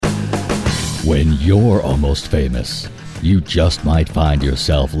When you're almost famous, you just might find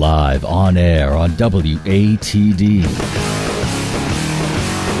yourself live on air on WATD.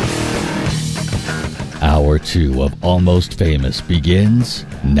 Hour 2 of Almost Famous begins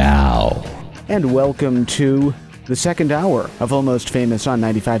now. And welcome to the second hour of Almost Famous on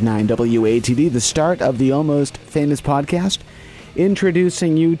 95.9 WATD, the start of the Almost Famous podcast,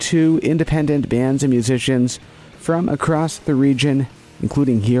 introducing you to independent bands and musicians from across the region,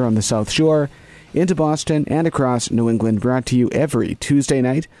 including here on the South Shore, into Boston and across New England, brought to you every Tuesday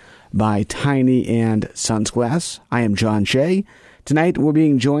night by Tiny and Sons Glass. I am John Shea. Tonight we're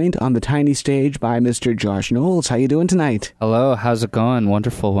being joined on the Tiny stage by Mr. Josh Knowles. How you doing tonight? Hello, how's it going?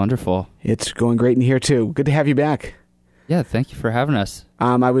 Wonderful, wonderful. It's going great in here too. Good to have you back. Yeah, thank you for having us.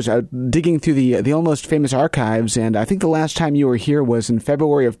 I was digging through the Almost Famous archives, and I think the last time you were here was in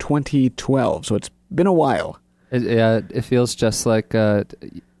February of 2012, so it's been a while. It feels just like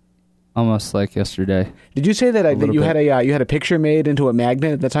almost like yesterday. Did you say that you had a picture made into a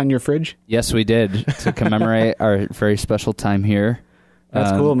magnet that's on your fridge? Yes, we did, to commemorate our very special time here.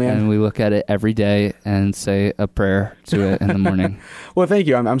 That's cool, man. And we look at it every day and say a prayer to it in the morning. Well, thank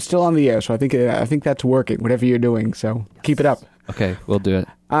you. I'm still on the air, so I think that's working, whatever you're doing, so keep it up. Okay, we'll do it.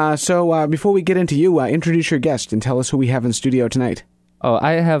 So before we get into you, introduce your guest and tell us who we have in studio tonight. Oh,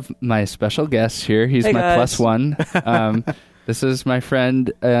 I have my special guest here. He's hey my guys. +1. This is my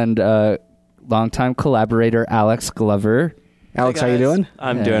friend and longtime collaborator, Alex Glover. Alex, how you doing?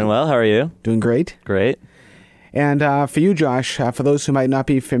 I'm doing well. How are you? Doing great. Great. And for you, Josh, for those who might not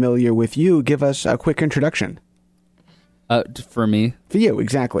be familiar with you, give us a quick introduction. For me? For you,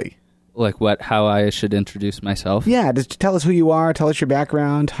 exactly. Like how I should introduce myself? Yeah, just tell us who you are, tell us your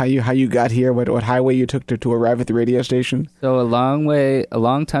background, how you got here, what highway you took to arrive at the radio station. So a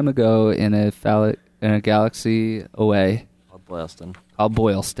long time ago in a galaxy away called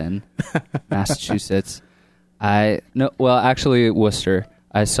Boylston, Massachusetts. Actually Worcester.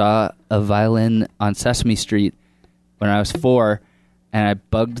 I saw a violin on Sesame Street when I was 4, and I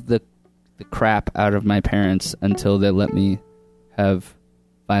bugged the crap out of my parents until they let me have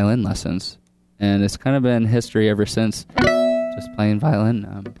violin lessons, and it's kind of been history ever since, just playing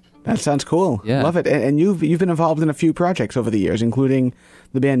violin. That sounds cool. Yeah. Love it. And you've been involved in a few projects over the years, including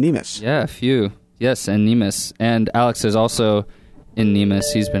the band Nemus. Yeah, a few. Yes, and Nemus. And Alex is also in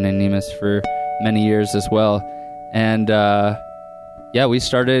Nemus. He's been in Nemus for many years as well. And we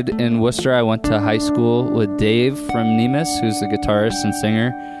started in Worcester. I went to high school with Dave from Nemus, who's the guitarist and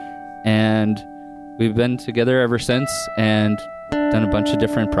singer, and we've been together ever since and done a bunch of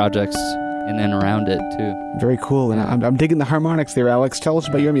different projects in and around it too. Very cool. And I'm digging the harmonics there, Alex. Tell us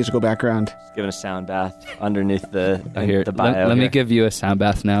about your musical background. Just giving a sound bath underneath the bio. Let me give you a sound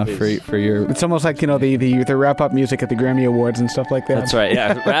bath now for your. It's almost like the wrap up music at the Grammy Awards and stuff like that. That's right.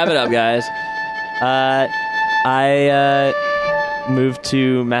 Yeah, wrap it up, guys. I moved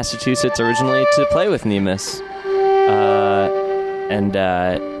to Massachusetts originally to play with Nemus, and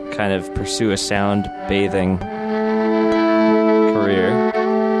kind of pursue a sound bathing career,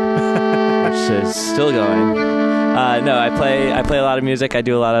 which is still going. No, I play a lot of music. I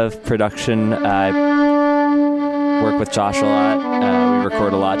do a lot of production. I work with Josh a lot. We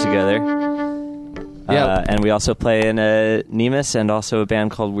record a lot together. And we also play in a Nemus and also a band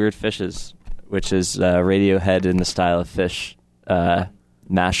called Weird Fishes, which is Radiohead in the style of Fish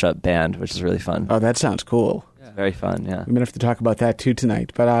mashup band, which is really fun. Oh, that sounds cool. It's very fun, yeah. We're going to have to talk about that too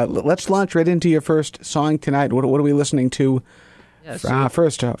tonight. But let's launch right into your first song tonight. What are we listening to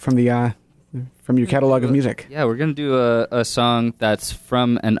first from your catalog of music? Yeah, we're going to do a song that's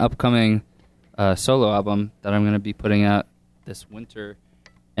from an upcoming solo album that I'm going to be putting out this winter.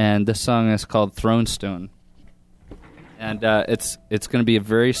 And this song is called Throne Stone. And it's going to be a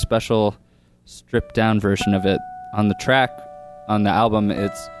very special stripped-down version of it. On the track, on the album,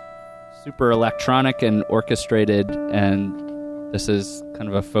 it's super electronic and orchestrated, and this is kind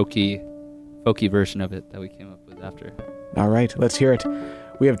of a folky version of it that we came up with after. All right, let's hear it.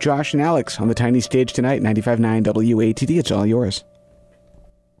 We have Josh and Alex on the Tiny stage tonight, 95.9 WATD. It's all yours.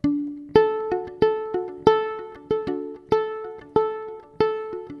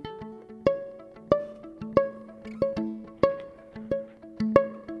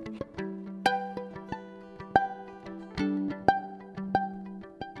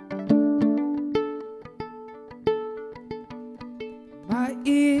 My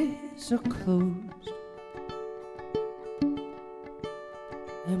ears are closed.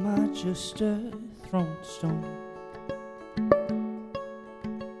 Am I just a throne stone?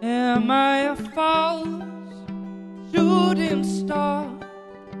 Am I a false shooting star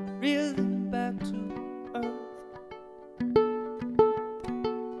reeling back to earth?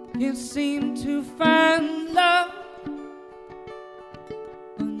 can't seem to find love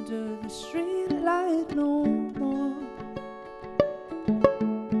under the streetlight no more.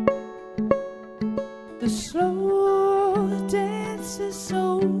 The slow dance is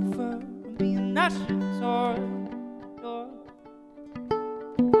over, being ushered toward the door.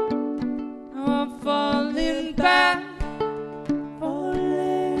 Now I'm falling back,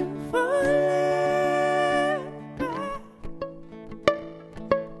 falling back.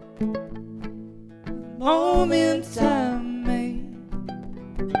 The moment I made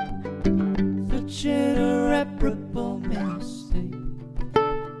such an irreparable mistake.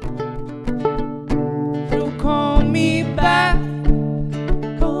 So call me back,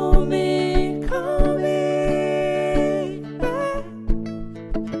 call me back.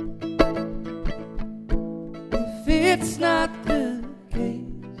 If it's not the case,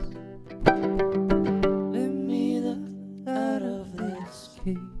 let me look out of this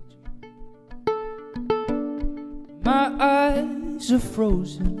cage. My eyes are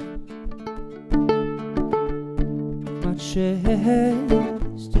frozen, my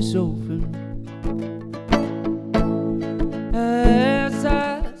chest is open. As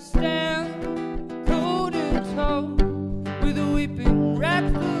I stand toe to toe with a weeping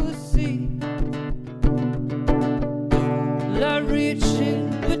recklessy, I reach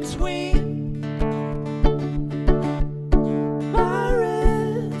in between my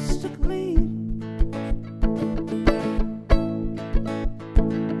wrists to glean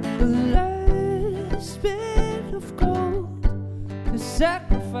the last bit of gold to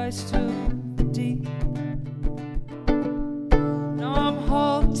sacrifice to the deep. Now I'm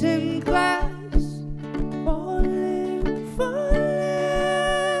halting glass, falling glass.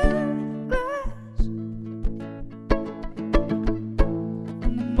 The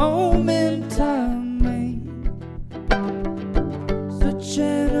moment I made such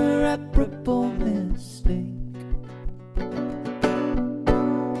an irreparable mistake.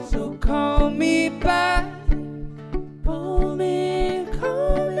 So call me back, call me back.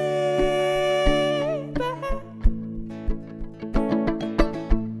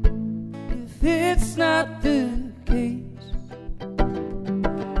 If it's not the case,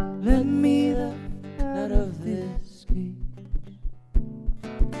 let me look out of this cage.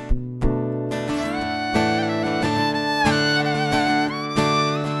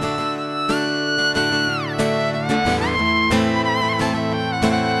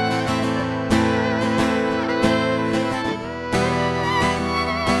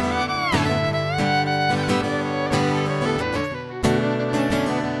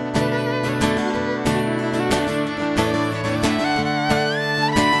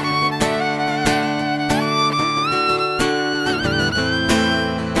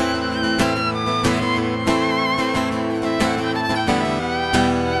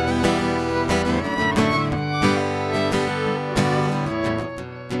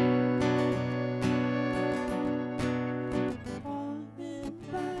 Falling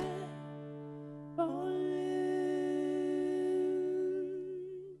back, falling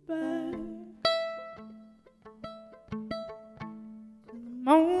back. The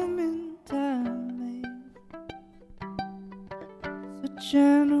moment I made such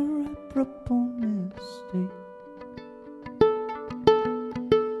an irreparable mistake.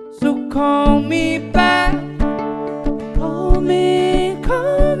 So call me back, call me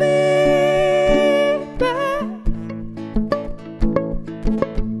back.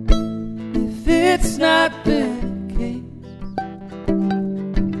 If it's not the case,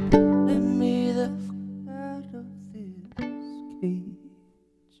 let me look out of this cage.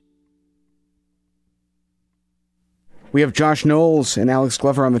 We have Josh Knowles and Alex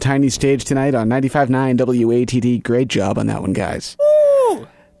Glover on the tiny stage tonight on 95.9 WATD. Great job on that one, guys. Woo!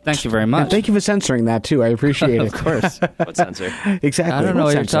 Thank you very much. And thank you for censoring that, too. I appreciate it. Of course. What censor? Exactly. I don't know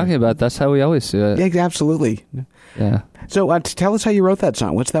what you're talking about. That's how we always do it. Yeah, absolutely. Yeah. So tell us how you wrote that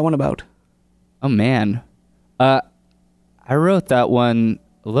song. What's that one about? Oh, man. I wrote that one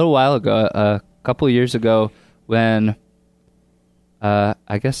a little while ago, a couple years ago, when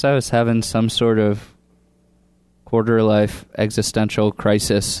I guess I was having some sort of quarter-life existential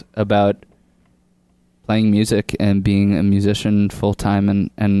crisis about playing music and being a musician full-time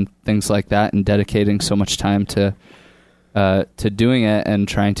and things like that, and dedicating so much time to doing it and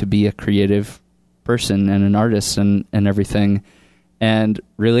trying to be a creative person and an artist and everything, and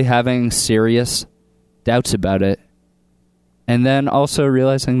really having serious doubts about it. And then also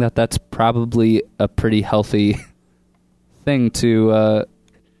realizing that that's probably a pretty healthy thing to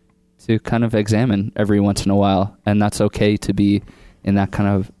kind of examine every once in a while, and that's okay to be in that kind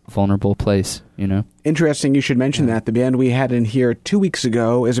of vulnerable place, you know? Interesting you should mention that. The band we had in here 2 weeks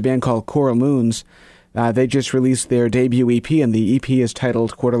ago is a band called Coral Moons. They just released their debut EP, and the EP is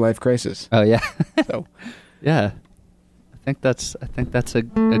titled Quarter Life Crisis. Oh, yeah. So, yeah. I think that's a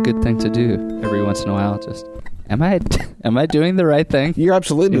good thing to do every once in a while. Just, am I doing the right thing? you're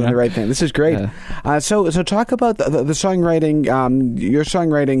absolutely doing the right thing. This is great. Yeah. So talk about the songwriting, your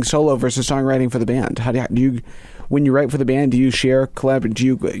songwriting solo versus songwriting for the band. How do you when you write for the band, do you share do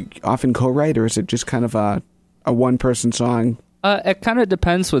you often co-write, or is it just kind of a one-person song? It kind of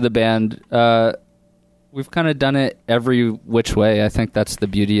depends with the band. We've kind of done it every which way. I think that's the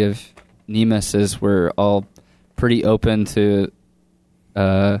beauty of Nemus, is we're all pretty open to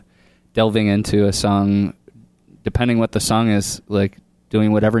delving into a song, depending what the song is, like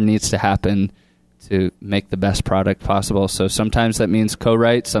doing whatever needs to happen to make the best product possible. So sometimes that means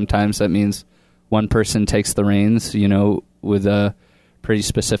co-write, sometimes that means one person takes the reins, you know, with a pretty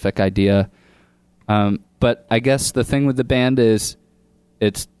specific idea. But I guess the thing with the band is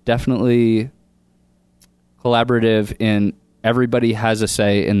it's definitely collaborative in everybody has a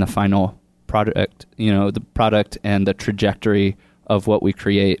say in the final product, you know, the product and the trajectory of what we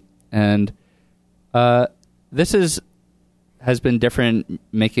create. And this has been different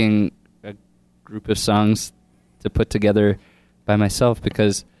making a group of songs to put together by myself,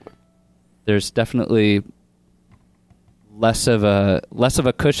 because there's definitely less of a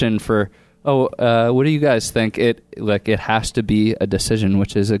cushion for, what do you guys think? It has to be a decision,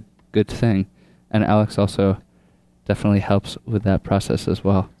 which is a good thing. And Alex also definitely helps with that process as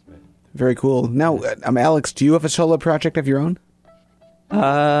well. Very cool. Now, Alex, do you have a solo project of your own?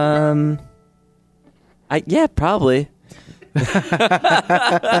 Yeah, probably.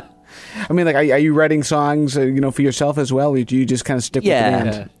 I mean, like, are you writing songs, for yourself as well, or do you just kind of stick with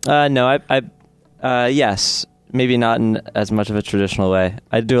the band? No, yes, maybe not in as much of a traditional way.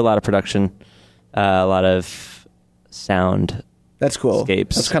 I do a lot of production, a lot of sound. That's cool.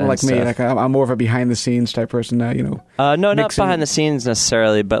 That's kind of like me. Like, I'm more of a behind-the-scenes type person now, No, not behind the scenes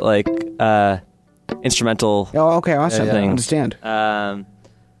necessarily, but like instrumental. Oh, okay, awesome. I understand.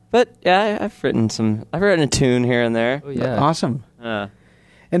 But yeah, I've written a tune here and there. Oh, yeah. Awesome.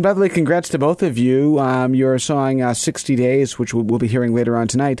 And by the way, congrats to both of you. Your song 60 Days, which we'll be hearing later on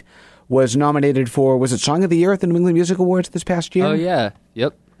tonight, was nominated for, was it Song of the Year at the New England Music Awards this past year? Oh, yeah.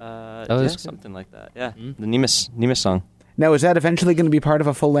 Yep. That was something like that. Yeah. Mm-hmm. The Nemus song. Now, is that eventually going to be part of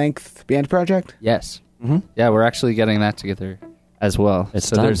a full-length band project? Yes. Mm-hmm. Yeah, we're actually getting that together as well. It's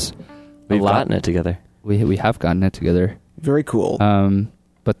done. We've gotten it together. We have gotten it together. Very cool.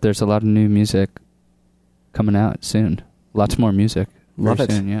 But there's a lot of new music coming out soon. Lots more music. Love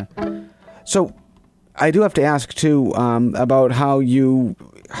it. Soon, yeah. So, I do have to ask too about how you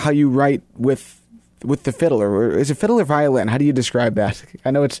write with the fiddle, or is it fiddle or violin? How do you describe that?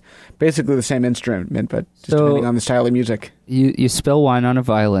 I know it's basically the same instrument, but just depending on the style of music. You spill wine on a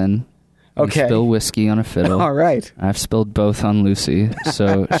violin. Okay. You spill whiskey on a fiddle. All right. I've spilled both on Lucy,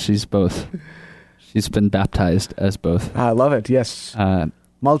 so she's both. She's been baptized as both. I love it. Yes.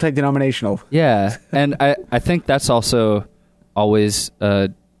 Multi-denominational. Yeah, and I think that's also always a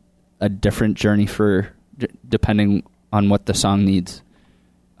different journey depending on what the song needs.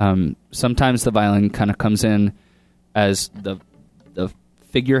 Sometimes the violin kind of comes in as the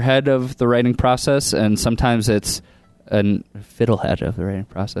figurehead of the writing process, and sometimes it's a fiddlehead of the writing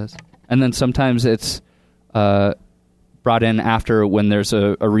process. And then sometimes it's brought in after, when there's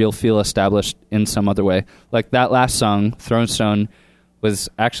a real feel established in some other way. Like that last song, Throne Stone, was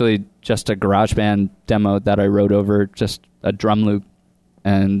actually just a GarageBand demo that I wrote over just a drum loop.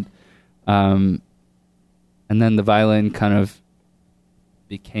 And then the violin kind of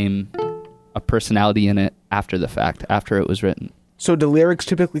became a personality in it after the fact, after it was written. So do lyrics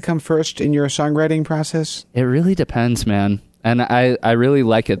typically come first in your songwriting process? It really depends, man. And I really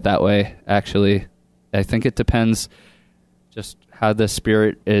like it that way, actually. I think it depends just how the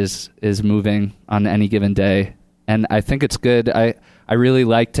spirit is moving on any given day. And I think it's good. I really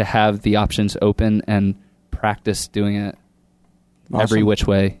like to have the options open and practice doing it every which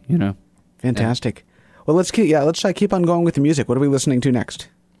way, Fantastic. Yeah. Well, let's keep on going with the music. What are we listening to next?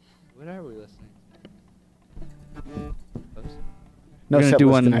 What are we listening to? No, we're going to do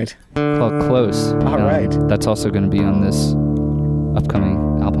one tonight called Close. All right. That's also going to be on this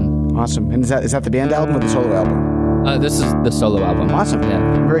upcoming album. Awesome. And is that the band album or the solo album? This is the solo album. Awesome.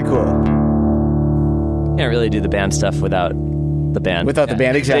 Yeah. Very cool. Can't really do the band stuff without the band. Without the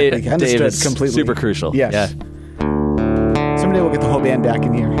band, exactly. Dave is completely. Super crucial. Yes. Yeah. Someday we'll get the whole band back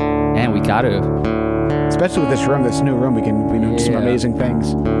in here. And we got to. Especially with this new room, we can do some amazing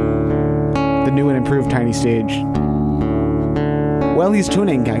things. The new and improved tiny stage. While he's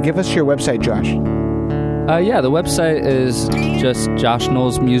tuning, give us your website, Josh. Yeah, the website is just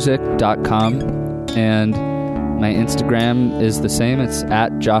joshnowlesmusic.com, and my Instagram is the same. It's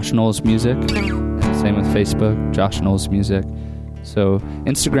at Josh Knowles Music. And same with Facebook, Josh Knowles Music. So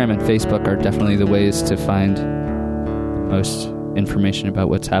Instagram and Facebook are definitely the ways to find most information about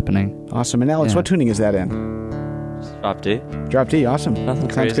what's happening. Awesome. And Alex, what tuning is that in? Just drop D. Drop D, awesome.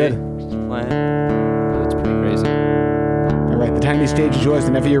 Nothing Sounds crazy. good. Just playing. Oh, it's pretty crazy. All right, the tiny stage is yours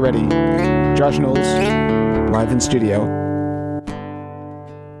whenever you're ready. Josh Knowles, live in studio.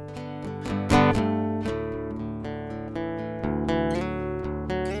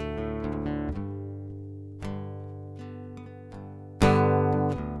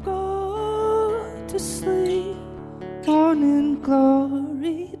 Go to sleep, morning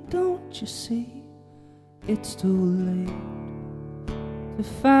glory, don't you see? It's too late to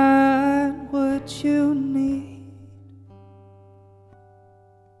find what you need.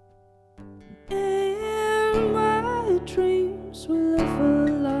 And my dreams will live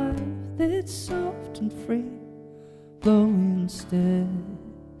a life that's soft and free, blowing steadily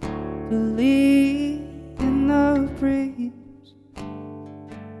in the breeze.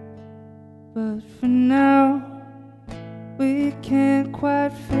 But for now, we can't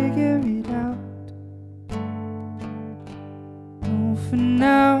quite figure it out. No, for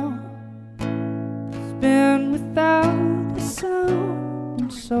now, it's been without a sound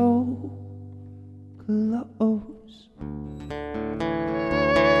and so close.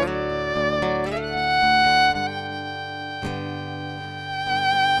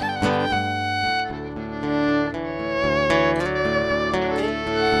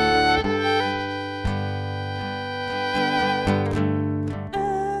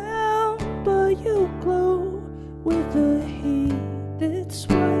 Amber, you glow with a heat that's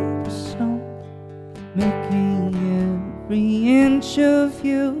white as snow, making every inch of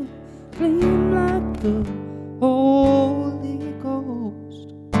you gleam like the Holy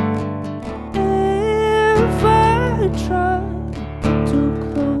Ghost. If I try too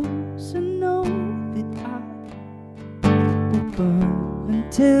close, I know that I will burn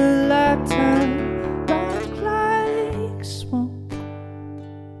until I turn back like smoke.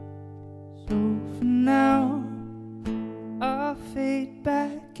 So for now, I'll fade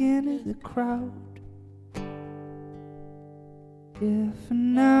back into the crowd. Yeah, for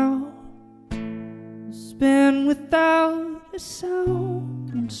now, it's been without a sound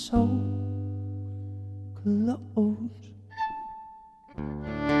and so close.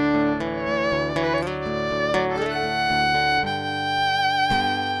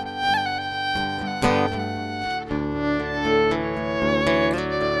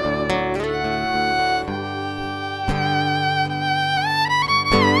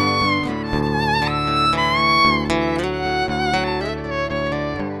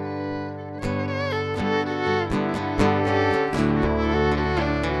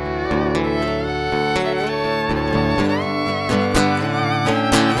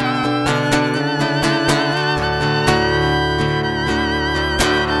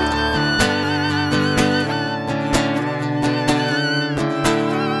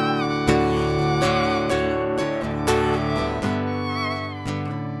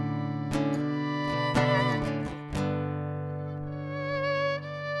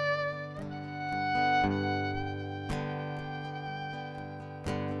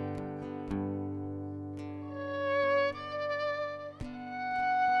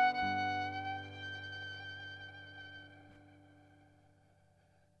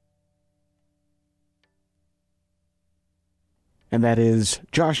 And that is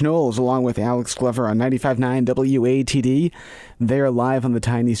Josh Knowles along with Alex Glover on 95.9 WATD. They're live on the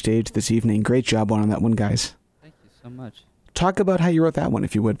tiny stage this evening. Great job on that one, guys. Thank you so much. Talk about how you wrote that one,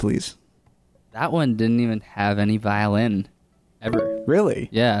 if you would, please. That one didn't even have any violin, ever. Really?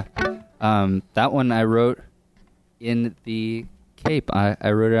 Yeah. That one I wrote in the Cape.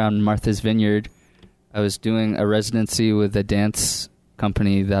 I wrote it on Martha's Vineyard. I was doing a residency with a dance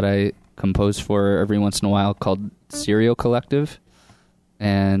company that I compose for every once in a while called Serial Collective.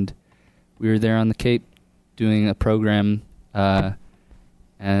 And we were there on the Cape doing a program, and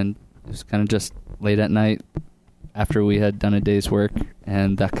it was kind of just late at night after we had done a day's work,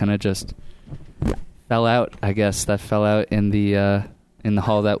 and that kind of just fell out, I guess. That fell out in the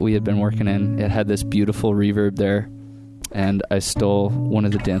hall that we had been working in. It had this beautiful reverb there, and I stole one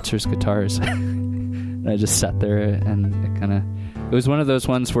of the dancers' guitars. And I just sat there, and it was one of those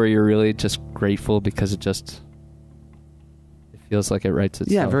ones where you're really just grateful because it feels like it writes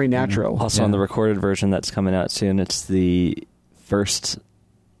itself. Yeah, very natural. Also, on the recorded version that's coming out soon, it's the first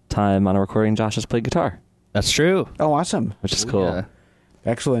time on a recording Josh has played guitar. That's true. Oh, awesome. which is cool. Yeah.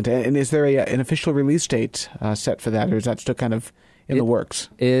 Excellent. And is there an official release date set for that, or is that still kind of in the works?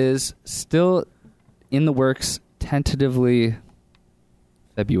 Is still in the works, tentatively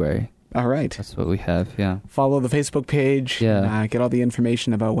February. All right. That's what we have, yeah. Follow the Facebook page. Yeah. Get all the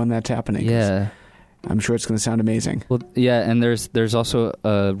information about when that's happening. 'Cause Yeah. I'm sure it's going to sound amazing. Well, yeah, and there's also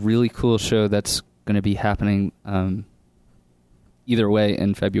a really cool show that's going to be happening either way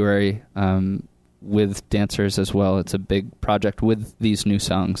in February with dancers as well. It's a big project with these new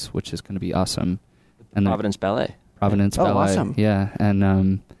songs, which is going to be awesome. And Providence Ballet. Providence Oh, Ballet. awesome. Yeah,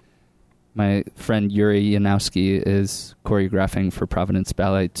 and my friend Yuri Yanowski is choreographing for Providence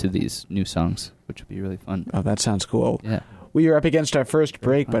Ballet to these new songs, which would be really fun. Oh, that sounds cool. Yeah. We are up against our first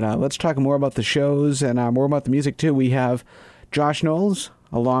break, but let's talk more about the shows and more about the music, too. We have Josh Knowles,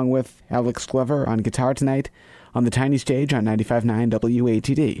 along with Alex Glover on guitar tonight on the tiny stage on 95.9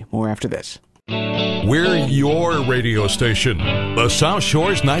 WATD. More after this. We're your radio station, the South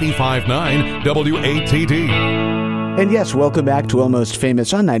Shore's 95.9 WATD. And yes, welcome back to Almost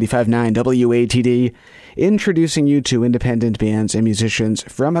Famous on 95.9 WATD, introducing you to independent bands and musicians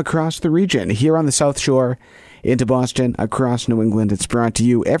from across the region. Here on the South Shore, into Boston, across New England, it's brought to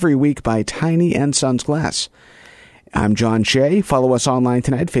you every week by Tiny & Sons Glass. I'm John Shea. Follow us online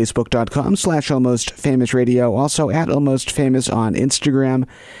tonight, facebook.com/almostfamousradio, also at Almost Famous on Instagram,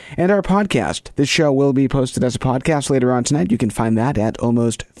 and our podcast. This show will be posted as a podcast later on tonight. You can find that at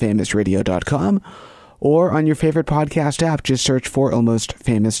almostfamousradio.com or on your favorite podcast app. Just search for Almost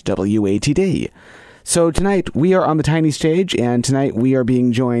Famous WATD. So tonight we are on the tiny stage, and tonight we are on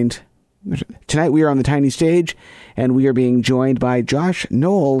the tiny stage, and we are being joined by Josh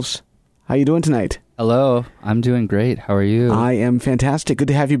Knowles. How you doing tonight? Hello, I'm doing great. How are you? I am fantastic. Good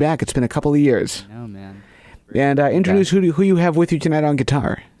to have you back. It's been a couple of years. No, man. And introduce who you have with you tonight on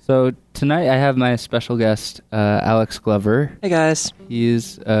guitar. So tonight I have my special guest, Alex Glover. Hey, guys.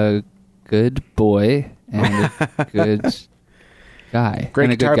 He's a good boy and a good guy. Great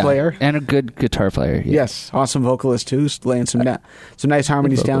and a guitar good guy. player. And a good guitar player. Yeah. Yes, awesome vocalist too. Laying some nice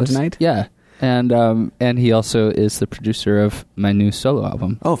harmonies down Vocalist. tonight. Yeah. And he also is the producer of my new solo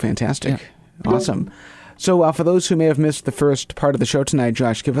album. Oh, fantastic. Awesome. So for those who may have missed the first part of the show tonight,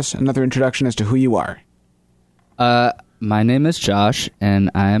 Josh, give us another introduction as to who you are. My name is Josh,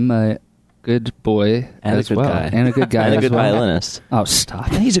 and I'm a good boy And as a good well. guy. And a good guy And a as good well. violinist. Oh, stop.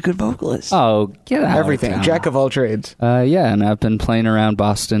 And he's a good vocalist. Oh, get out Everything. of town. Jack of all trades. Yeah, and I've been playing around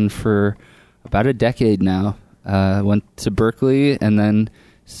Boston for about a decade now. Went to Berkeley and then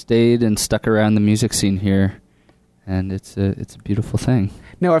stayed and stuck around the music scene here, and it's a beautiful thing.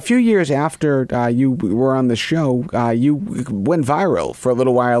 Now, a few years after you were on the show, you went viral for a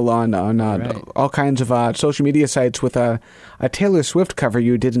little while on Right. all kinds of social media sites with a Taylor Swift cover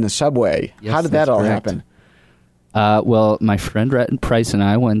you did in a subway. Yes, How did that that's all correct. happen? Well, my friend Rhett Price and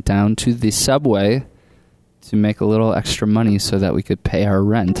I went down to the subway to make a little extra money so that we could pay our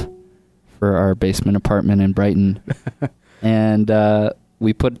rent for our basement apartment in Brighton. And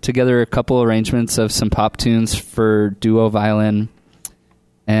we put together a couple arrangements of some pop tunes for duo violin,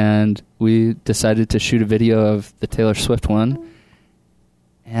 and we decided to shoot a video of the Taylor Swift one.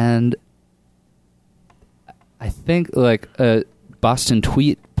 And I think a Boston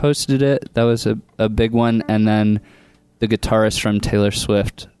Tweet posted it. That was a big one. And then the guitarist from Taylor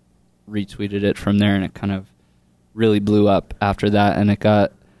Swift retweeted it from there, and it kind of really blew up after that. And it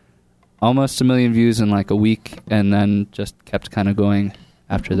got almost 1 million views in like a week, and then just kept kind of going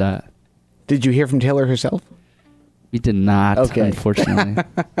after that. Did you hear from Taylor herself? We did not, Okay. unfortunately.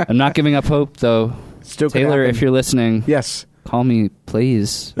 I'm not giving up hope, though. Still could Taylor, happen. if you're listening, Yes. call me,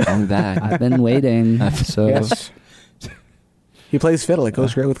 please. I'm back. I've been waiting. So Yes. He plays fiddle. It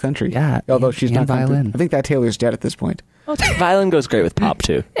goes great with country. Yeah, Although and- she's and not country. violin. I think that Taylor's dead at this point. Violin goes great with pop,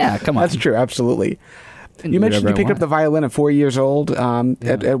 too. yeah, come on. That's true. Absolutely. Can You do mentioned you whatever I picked up the want. violin at 4 years old.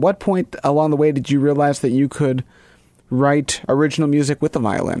 At what point along the way did you realize that you could write original music with the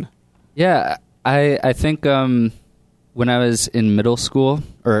violin? Yeah, I think when I was in middle school,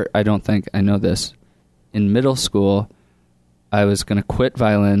 or I don't think I know this, in middle school, I was going to quit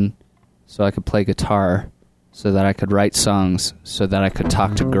violin so I could play guitar, so that I could write songs, so that I could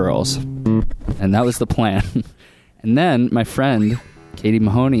talk to girls. And that was the plan. And then my friend, Katie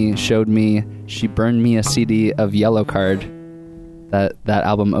Mahoney, showed me, she burned me a CD of Yellow Card, that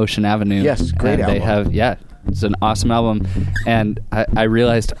album Ocean Avenue. Yes, great and they album. have, it's an awesome album. And I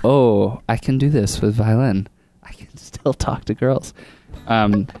realized, I can do this with violin. I can still talk to girls.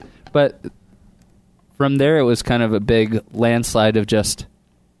 But from there, it was kind of a big landslide of just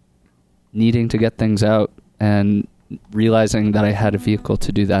needing to get things out and realizing that I had a vehicle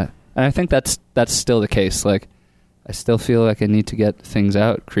to do that. And I think that's still the case. Like, I still feel like I need to get things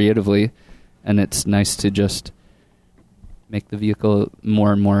out creatively, and it's nice to just make the vehicle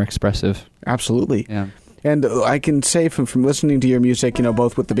more and more expressive. Absolutely. Yeah. And I can say from listening to your music,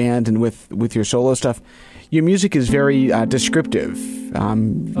 both with the band and with your solo stuff, your music is very descriptive,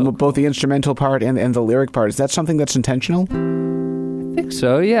 both the instrumental part and the lyric part. Is that something that's intentional? I think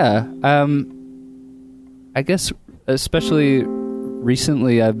so, yeah. I guess especially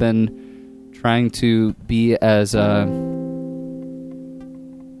recently I've been trying to be as kind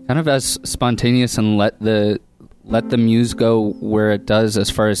of as spontaneous and let the muse go where it does as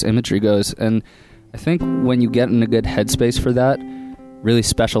far as imagery goes. And I think when you get in a good headspace for that, really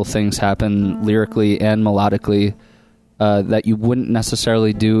special things happen lyrically and melodically that you wouldn't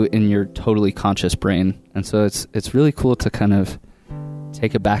necessarily do in your totally conscious brain. And so it's really cool to kind of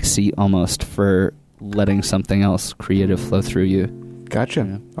take a back seat almost for letting something else creative flow through you. Gotcha.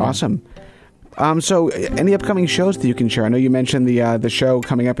 Yeah. Awesome. So any upcoming shows that you can share? I know you mentioned the show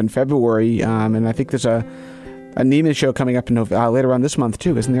coming up in February, and I think there's a Neiman show coming up in later on this month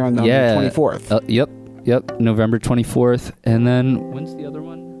too, isn't there, on the 24th? Yep, November 24th. And then when's the other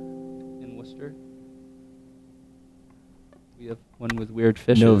one in Worcester? We have one with Weird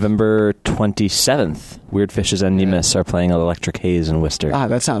Fishes. November 27th. Weird Fishes and Nemus are playing Electric Haze in Worcester. Ah,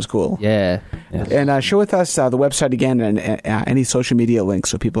 that sounds cool. Yeah. And share with us the website again and any social media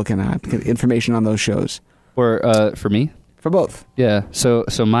links so people can get information on those shows. For me? For both. Yeah. So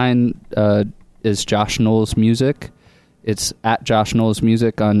mine is Josh Knowles Music. It's at Josh Knowles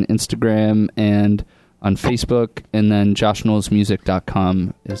Music on Instagram and on Facebook, and then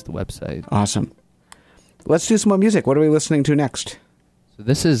joshnowlesmusic.com is the website. Awesome. Let's do some more music. What are we listening to next? So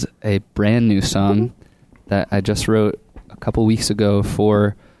this is a brand new song that I just wrote a couple weeks ago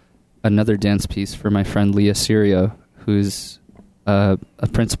for another dance piece for my friend Leah Sirio, who's a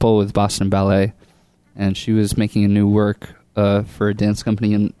principal with Boston Ballet, and she was making a new work for a dance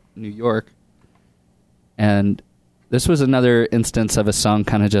company in New York. And this was another instance of a song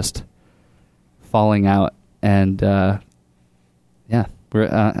kind of just falling out, and I'm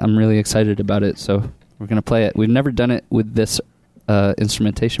really excited about it, so we're going to play it. We've never done it with this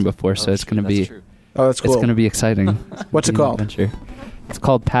instrumentation before, so it's going to be true. Oh, that's cool. It's going to be exciting. What's it called? Adventure. It's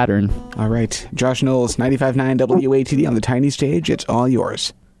called Pattern. All right. Josh Knowles, 95.9 WATD on the tiny stage. It's all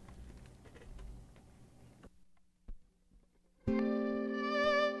yours.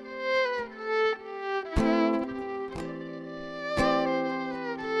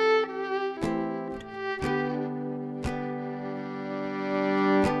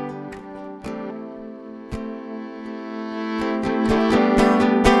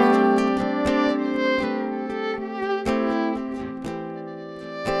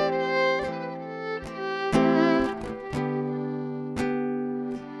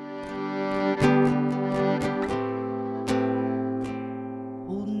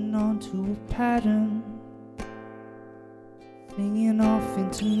 Pattern, singing off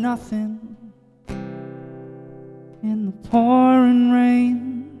into nothing in the pouring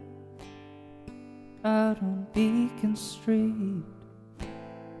rain out on Beacon Street.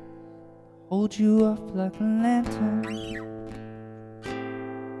 Hold you up like a lantern,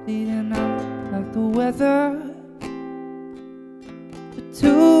 bleeding out like the weather, the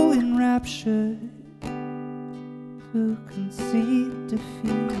two enraptured who concede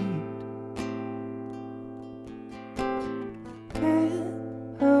defeat.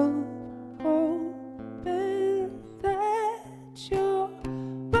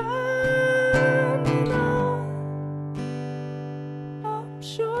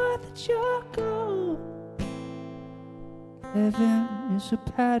 Living is a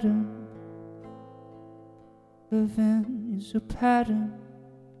pattern. Living is a pattern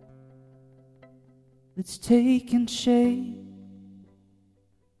that's taking shape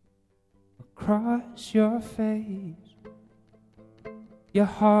across your face. Your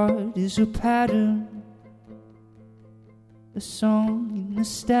heart is a pattern, a song in the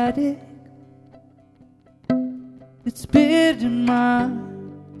static. It's bidden my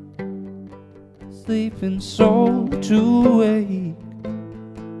sleeping soul to wake.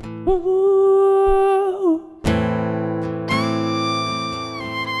 Ooh.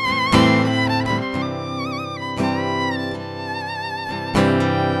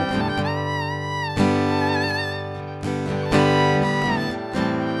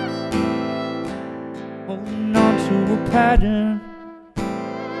 Holding on to a pattern,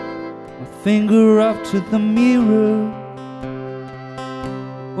 my finger up to the mirror.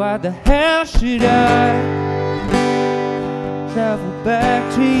 Why the hell should I travel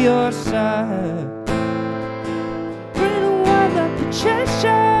back to your side? Bring a world like a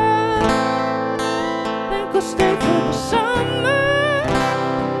treasure. will stay for the summer.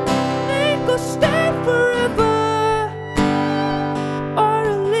 Think will stay forever, or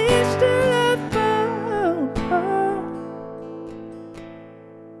at least till I found her.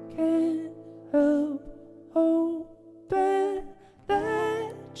 Can't help hoping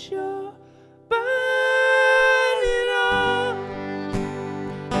that you're burning up.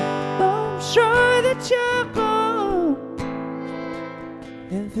 Though I'm sure that you're gone.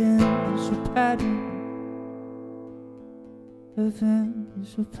 Heaven's a pattern.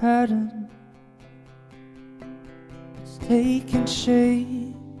 Heaven's a pattern. It's taking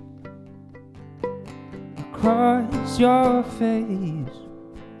shape across your face.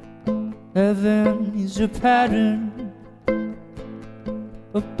 Heaven is a pattern,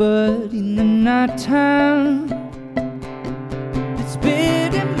 but in the night time, it's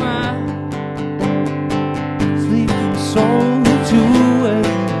beating my sleeping soul to wake.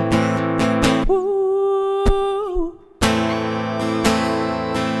 Ooh.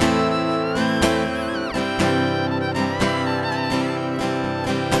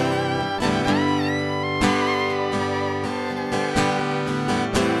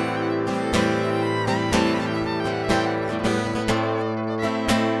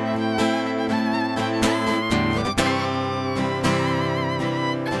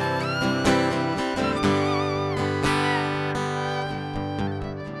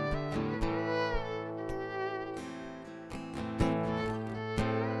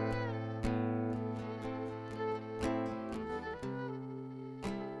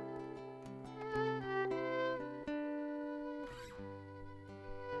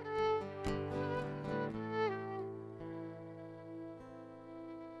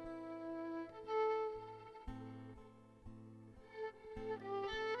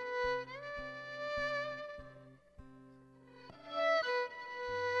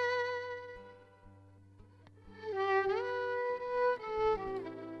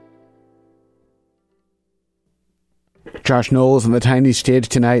 Josh Knowles on the tiny stage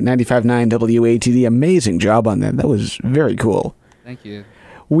tonight, 95.9 WATD. Amazing job on that. That was very cool. Thank you.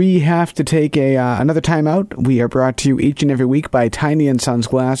 We have to take another time out. We are brought to you each and every week by Tiny and Sons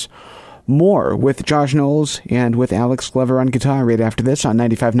Glass. More with Josh Knowles and with Alex Glover on guitar right after this on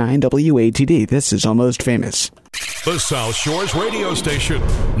 95.9 WATD. This is Almost Famous. The South Shores radio station,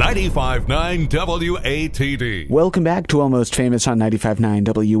 95.9 WATD. Welcome back to Almost Famous on 95.9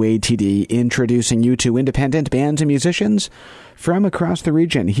 WATD, introducing you to independent bands and musicians from across the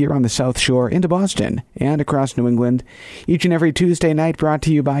region here on the South Shore into Boston and across New England. Each and every Tuesday night brought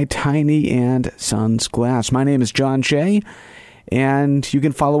to you by Tiny and Sons Glass. My name is John Shea, and you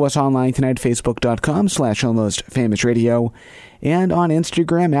can follow us online tonight, facebook.com/almostfamousradio, and on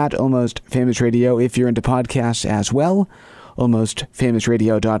Instagram at Almost Famous Radio. If you're into podcasts as well,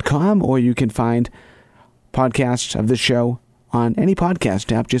 almostfamousradio.com, or you can find podcasts of this show on any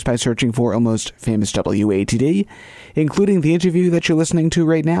podcast app just by searching for Almost Famous WATD, including the interview that you're listening to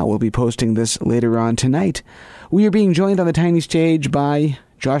right now. We'll be posting this later on tonight. We are being joined on the tiny stage by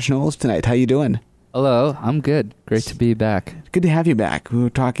Josh Knowles tonight. How you doing? Hello, I'm good. Great to be back. Good to have you back. We were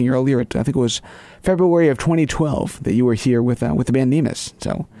talking earlier, I think it was February of 2012, that you were here with the band Nemus.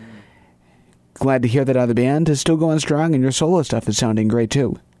 So glad to hear that the band is still going strong and your solo stuff is sounding great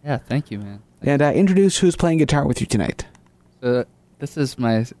too. Yeah, thank you, man. And introduce who's playing guitar with you tonight. This is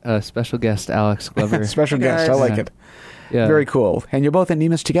my special guest, Alex Glover. Special guest, I like it. Yeah. Very cool. And you're both in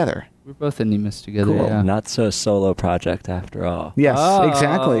Nemus together. We're both in Nemus together, Cool. yeah. Not so solo project after all. Yes, Oh.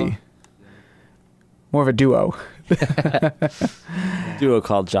 exactly. More of a duo. Duo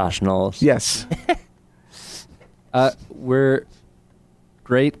called Josh Knowles. Yes. We're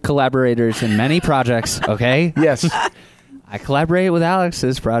great collaborators in many projects, okay? Yes. I collaborate with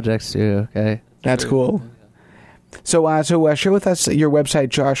Alex's projects too, okay? That's cool. So share with us your website,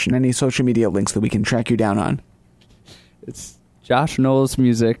 Josh, and any social media links that we can track you down on. It's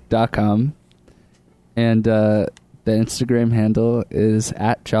joshnowlesmusic.com, and the Instagram handle is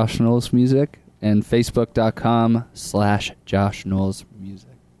at joshnowlesmusic, and facebook.com/joshnowlesmusic.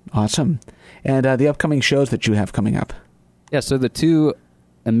 Awesome. And the upcoming shows that you have coming up. Yeah, so the two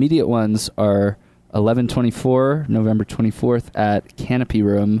immediate ones are 11/24, November 24th at Canopy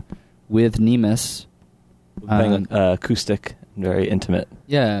Room with Nemus. Playing acoustic, very intimate.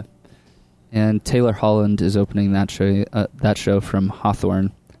 Yeah, and Taylor Holland is opening that show from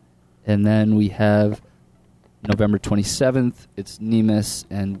Hawthorne. And then we have November 27th, it's Nemus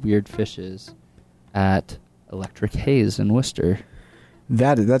and Weird Fishes at Electric Haze in Worcester.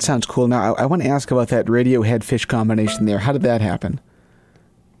 That sounds cool. Now, I want to ask about that Radiohead Fish combination there. How did that happen?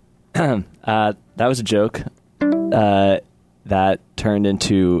 That was a joke that turned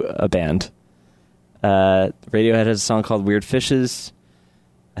into a band. Radiohead has a song called Weird Fishes.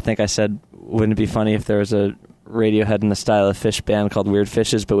 I think I said, wouldn't it be funny if there was a Radiohead in the style of Fish band called Weird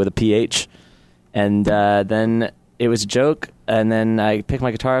Fishes, but with a PH? And then it was a joke, and then I picked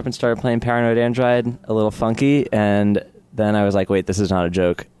my guitar up and started playing Paranoid Android, a little funky, and then I was like, wait, this is not a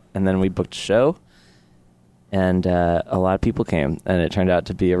joke. And then we booked a show, and a lot of people came, and it turned out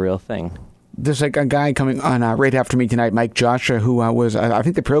to be a real thing. There's like a guy coming on right after me tonight, Mike Joshua, who was, I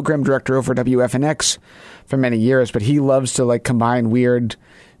think, the program director over WFNX for many years, but he loves to like combine weird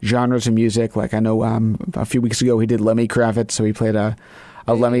genres of music. Like I know a few weeks ago he did Lemmy Kravitz, so he played a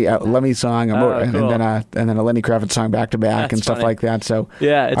Lemmy song, cool. and then a Lenny Kravitz song back to back and stuff funny. like that. So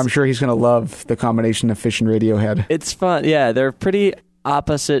Yeah, I'm sure he's going to love the combination of Fish and Radiohead. It's fun. Yeah, they're pretty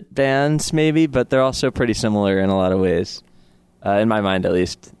opposite bands, maybe, but they're also pretty similar in a lot of ways, in my mind at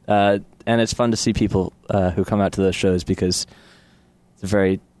least. And it's fun to see people who come out to those shows because it's a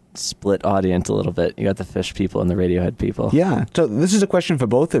very split audience a little bit. You got the Fish people and the Radiohead people. Yeah. So this is a question for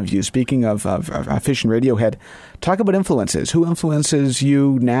both of you. Speaking of Fish and Radiohead, talk about influences. Who influences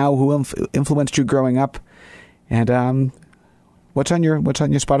you now? Who influenced you growing up? And what's on your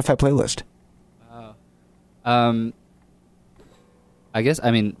Spotify playlist? I guess,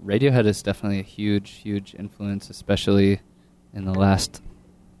 I mean, Radiohead is definitely a huge influence, especially in the last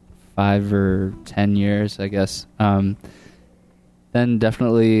 5 or 10 years, I guess. Then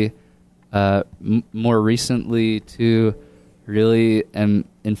definitely more recently, too, really am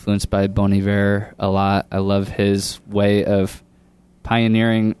influenced by Bon Iver a lot. I love his way of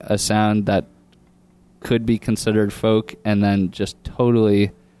pioneering a sound that could be considered folk and then just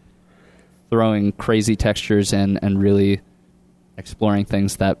totally throwing crazy textures in and really exploring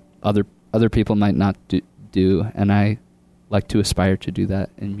things that other people might not do. And I like to aspire to do that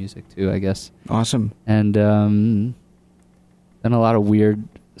in music too, I guess. Awesome. And then a lot of weird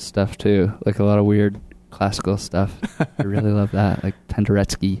stuff too, like a lot of weird classical stuff. I really love that, like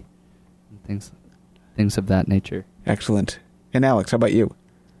Penderecki and things of that nature. Excellent. And Alex, how about you?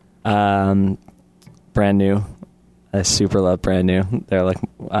 Brand New. I super love Brand New. They're like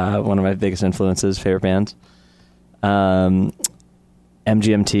one of my biggest influences, favorite bands. MGMT.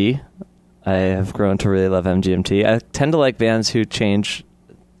 I have grown to really love MGMT. I tend to like bands who change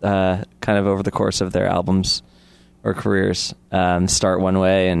kind of over the course of their albums or careers. Start one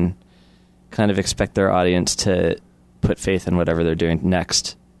way and kind of expect their audience to put faith in whatever they're doing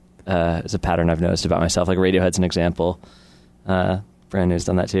next. Is a pattern I've noticed about myself. Like Radiohead's an example. Brand New's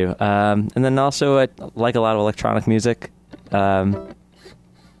done that too. And then also I like a lot of electronic music.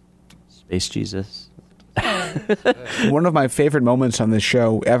 Space Jesus. One of my favorite moments on this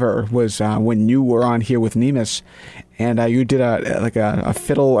show ever was when you were on here with Nemus, and you did a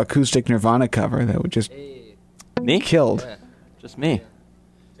fiddle acoustic Nirvana cover that would just Me? killed. Yeah. Just me.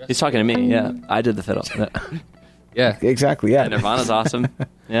 He's talking to me, yeah. I did the fiddle. Yeah, Exactly, yeah. Yeah, Nirvana's awesome.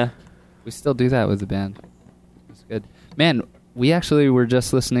 Yeah. we still do that with the band. It's good. Man, we actually were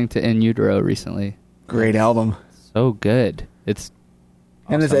just listening to In Utero recently. Great album. So good. It's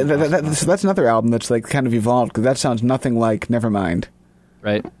And awesome. that's another album that's like kind of evolved, because that sounds nothing like Nevermind.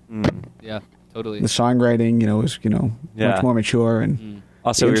 right. Yeah, totally. The songwriting, was Yeah. much more mature, and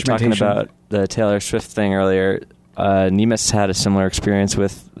Also, The we were talking instrumentation. about the Taylor Swift thing earlier. Nemus had a similar experience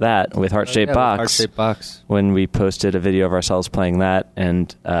with that, with Heart Shaped Box. Heart-shaped box. When we posted a video of ourselves playing that,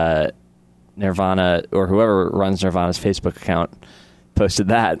 and Nirvana, or whoever runs Nirvana's Facebook account, posted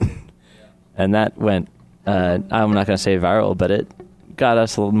that. And that went, I'm not going to say viral, but it got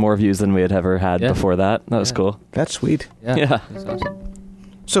us a little more views than we had ever had Yeah. before that. That was Yeah. cool. that's sweet. Yeah, Yeah. It's awesome.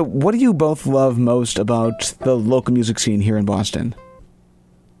 So, what do you both love most about the local music scene here in Boston?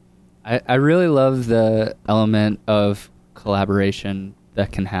 I really love the element of collaboration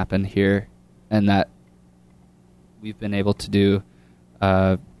that can happen here, and that we've been able to do.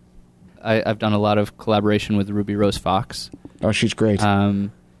 I've done a lot of collaboration with Ruby Rose Fox. Oh, she's great.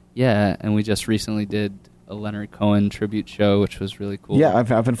 Yeah, and we just recently did a Leonard Cohen tribute show, which was really cool. Yeah,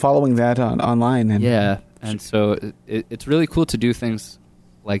 I've been following that online. And Yeah, and so it's really cool to do things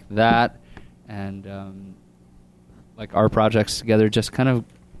like that, and like our projects together, just kind of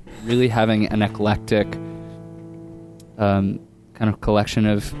really having an eclectic kind of collection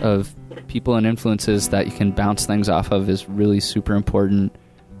of people and influences that you can bounce things off of is really super important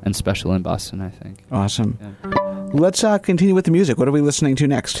and special in Boston, I think. Awesome. Yeah. Let's continue with the music. What are we listening to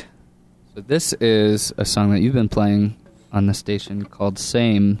next? So this is a song that you've been playing on the station called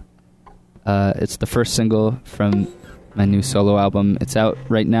Same. It's the first single from my new solo album. It's out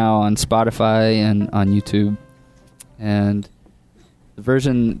right now on Spotify and on YouTube. And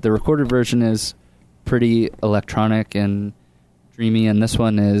the recorded version is pretty electronic and dreamy, and this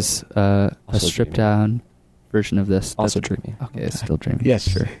one is a stripped down version of this. Also dreamy. Okay, it's still dreamy. Yes.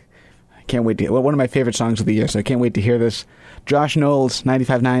 Sure. I can't wait to hear. Well, one of my favorite songs of the year, so I can't wait to hear this. Josh Knowles,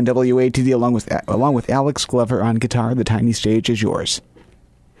 95.9 WATD, along with Alex Glover on guitar. The tiny stage is yours.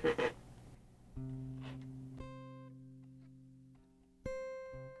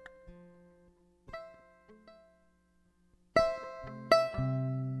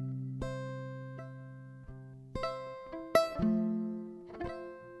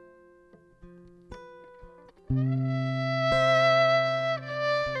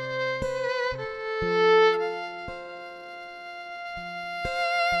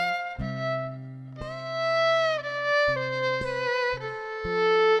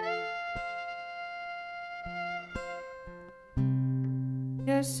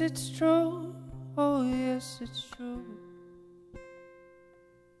 Yes, it's true. Oh, yes, it's true.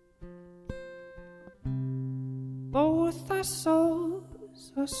 Both our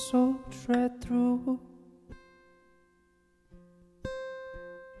souls are so tread through.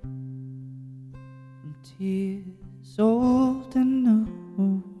 From tears old and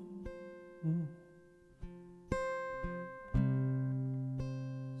new.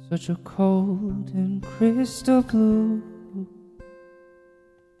 Such a cold and crystal blue.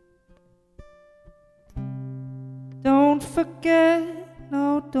 Don't forget,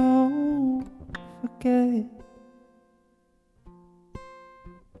 no, don't forget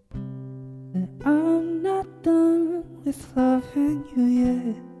that I'm not done with loving you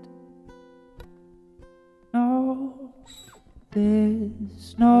yet. No,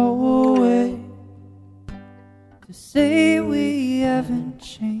 there's no way to say we haven't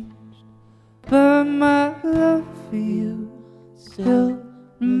changed, but my love for you still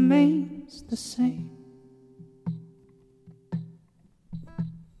remains the same.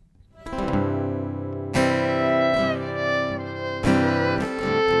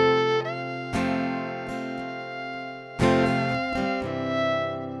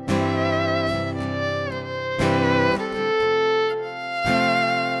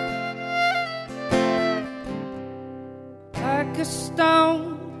 Like a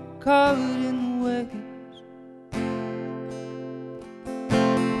stone caught in waves,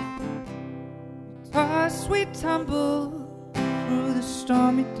 we toss, we tumble through the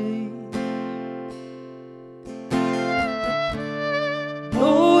stormy days.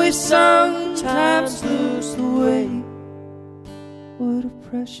 Oh, we sometimes lose the way. What a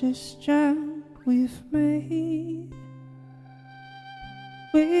precious gem we've made.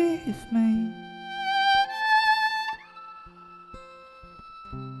 We've made.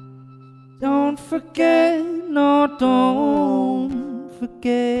 Don't forget, no, don't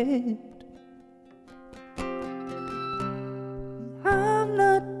forget. I'm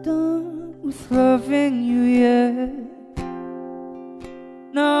not done with loving you yet.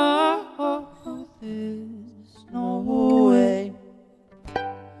 No, there's no way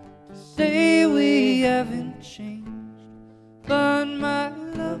to say we haven't changed, but my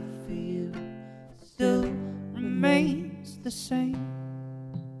love for you still remains the same.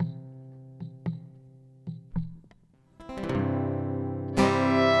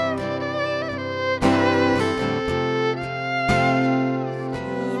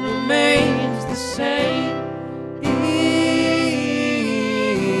 Remains the same.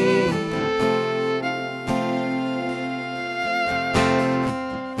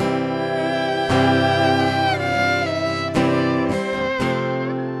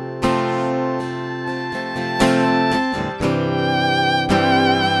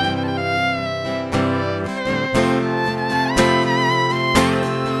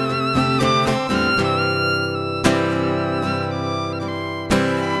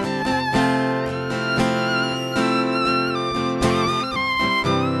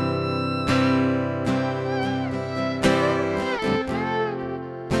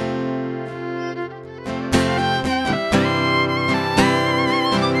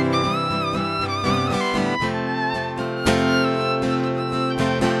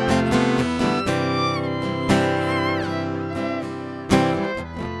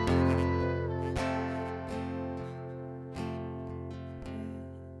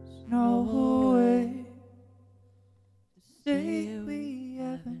 No way to say we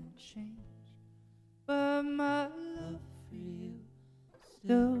haven't changed, but my love for you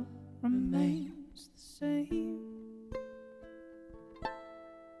still remains the same.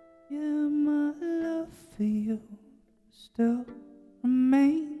 Yeah, my love for you still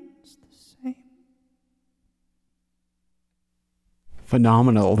remains the same.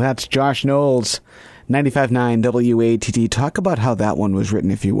 Phenomenal. That's Josh Knowles, 95.9 WATD. Talk about how that one was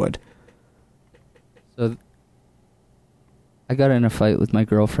written, if you would. So I got in a fight with my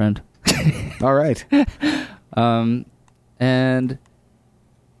girlfriend. All right. And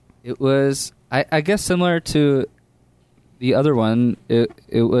it was, I guess, similar to the other one.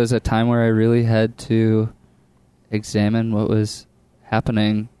 It was a time where I really had to examine what was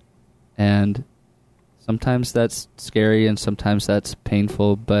happening, and sometimes that's scary and sometimes that's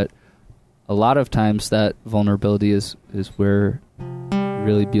painful, but a lot of times that vulnerability is where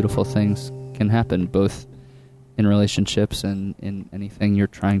really beautiful things can happen, both in relationships and in anything you're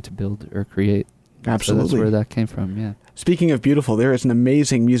trying to build or create. Absolutely. So that's where that came from, yeah. Speaking of beautiful, there is an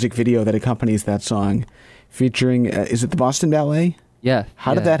amazing music video that accompanies that song featuring, is it the Boston Ballet? Yeah.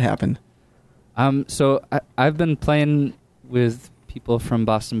 How did that happen? So I've been playing with people from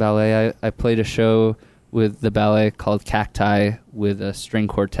Boston Ballet. I played a show with the ballet called Cacti with a string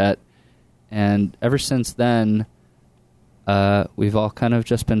quartet. And ever since then, we've all kind of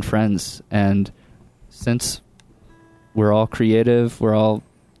just been friends. And since we're all creative, we're all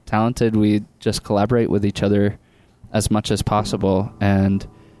talented, we just collaborate with each other as much as possible. And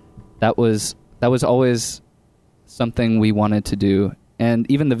that was always something we wanted to do. And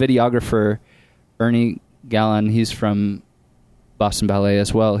even the videographer, Ernie Gallon, he's from Boston Ballet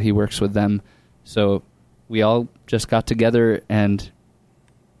as well. He works with them. So we all just got together and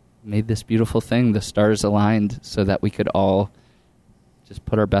made this beautiful thing. The stars aligned so that we could all just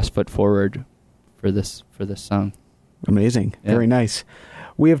put our best foot forward for this song. Amazing. Yeah. Very nice.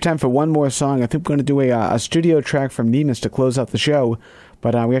 We have time for one more song. I think we're going to do a studio track from Nemus to close out the show.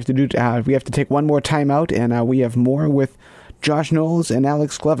 But we have to take one more time out, and we have more with Josh Knowles and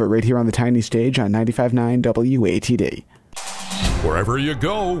Alex Glover right here on the tiny stage on 95.9 WATD. Wherever you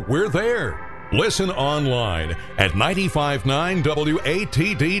go, we're there. Listen online at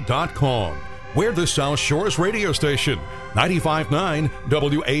 959watd.com. We're the South Shores radio station, 95.9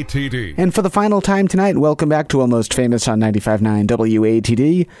 WATD. And for the final time tonight, welcome back to Almost Famous on 95.9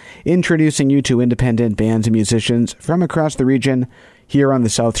 WATD, introducing you to independent bands and musicians from across the region, here on the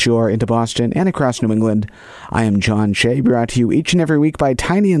South Shore, into Boston, and across New England. I am John Shea, brought to you each and every week by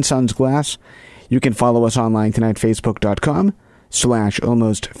Tiny & Sons Glass. You can follow us online tonight,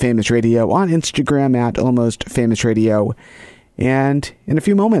 facebook.com/Almost Famous Radio, on Instagram at Almost Famous Radio. And in a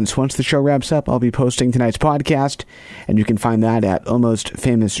few moments, once the show wraps up, I'll be posting tonight's podcast, and you can find that at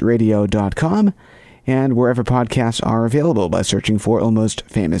almostfamousradio.com and wherever podcasts are available by searching for Almost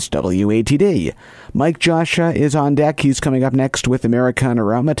Famous WATD. Mike Joshua is on deck. He's coming up next with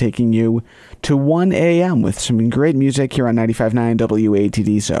Americanorama, taking you to 1 a.m. with some great music here on 95.9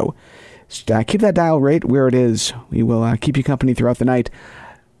 WATD. So keep that dial right where it is. We will keep you company throughout the night.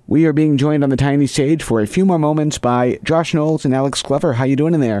 We are being joined on the tiny stage for a few more moments by Josh Knowles and Alex Glover. How you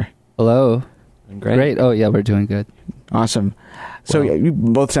doing in there? Hello. Great. Oh, yeah, we're doing good. Awesome. So you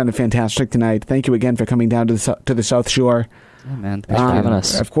both sounded fantastic tonight. Thank you again for coming down to the South Shore. Oh, man. Thanks for having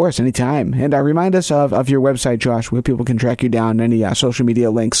us. Of course, anytime. And remind us of your website, Josh, where people can track you down, any social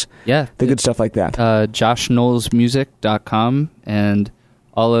media links. Yeah. The good stuff like that. JoshKnowlesMusic.com, and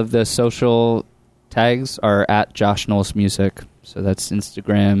all of the social tags are at Josh Knowles Music. So that's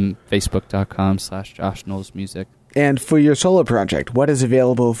Instagram, Facebook.com/Josh Knowles Music. And for your solo project, what is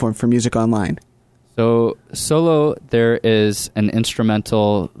available for music online? So solo, there is an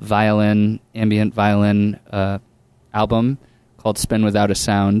instrumental violin, ambient violin album called Spin Without a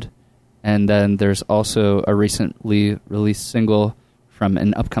Sound. And then there's also a recently released single from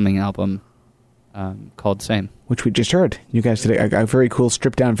an upcoming album called Same. Which we just heard. You guys did a very cool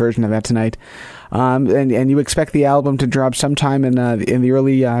stripped-down version of that tonight. And you expect the album to drop sometime in the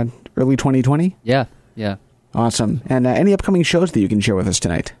early 2020? Yeah. Awesome. And any upcoming shows that you can share with us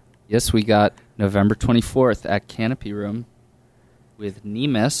tonight? Yes, we got November 24th at Canopy Room with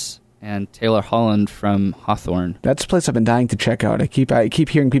Nemus and Taylor Holland from Hawthorne. That's a place I've been dying to check out. I keep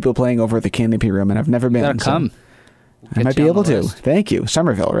hearing people playing over at the Canopy Room, and I've never been. You gotta come. I might be able to. Thank you.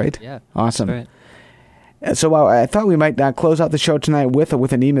 Somerville, right? Yeah. Awesome. Right. So I thought we might close out the show tonight with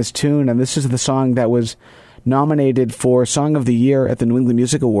a Nemus tune, and this is the song that was nominated for Song of the Year at the New England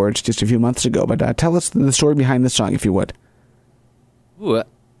Music Awards just a few months ago. But tell us the story behind this song, if you would. Ooh,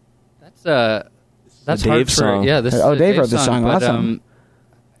 that's a hard Dave song. Yeah, this is Oh, a Dave wrote this song. But, Awesome.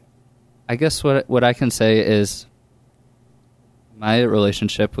 I guess what I can say is my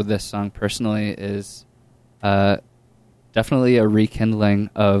relationship with this song personally is definitely a rekindling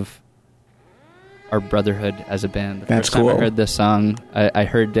of our brotherhood as a band. The That's first time cool. I heard this song, I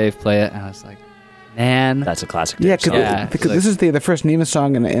heard Dave play it, and I was like, man. That's a classic. Yeah, Dave song. Yeah, because like- this is the first Nemus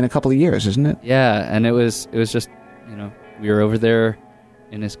song in a couple of years, isn't it? Yeah, and it was just, we were over there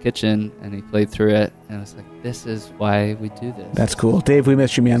in his kitchen, and he played through it, and I was like, this is why we do this. That's cool. Dave, we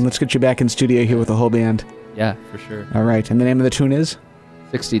missed you, man. Let's get you back in studio here with the whole band. Yeah, for sure. All right. And the name of the tune is?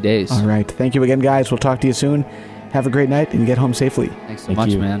 60 Days. All right. Thank you again, guys. We'll talk to you soon. Have a great night and get home safely. Thanks so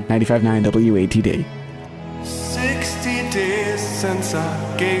much, man. 95.9 WATD. 60 days since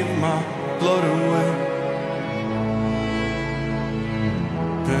I gave my blood away.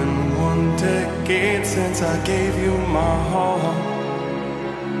 Been 1 decade since I gave you my heart.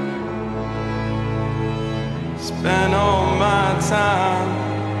 Spent all my time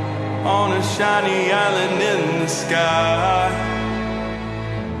on a shiny island in the sky.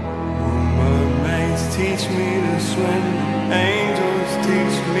 Mermaids teach me to swim, angels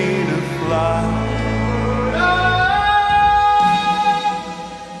teach me to fly.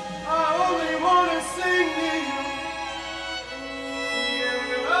 I only wanna sing to you.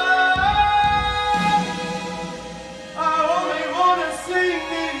 I only wanna sing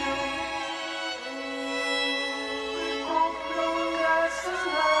to you. We both know that's a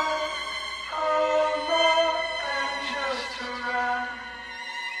lie. Oh, more than just a ride.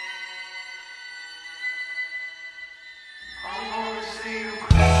 I wanna see you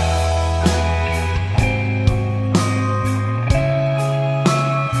cry.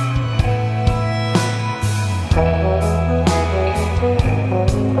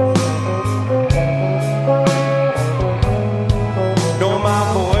 No, my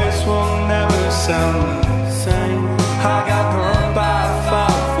voice will never sound the same. I got burned by a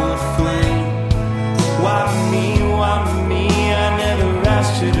fire flame. Why me, why me? I never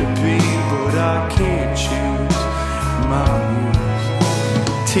asked you to be, but I can't choose my muse.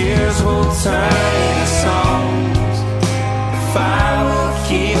 Tears will turn into songs. The fire will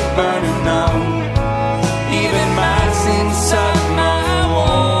keep burning.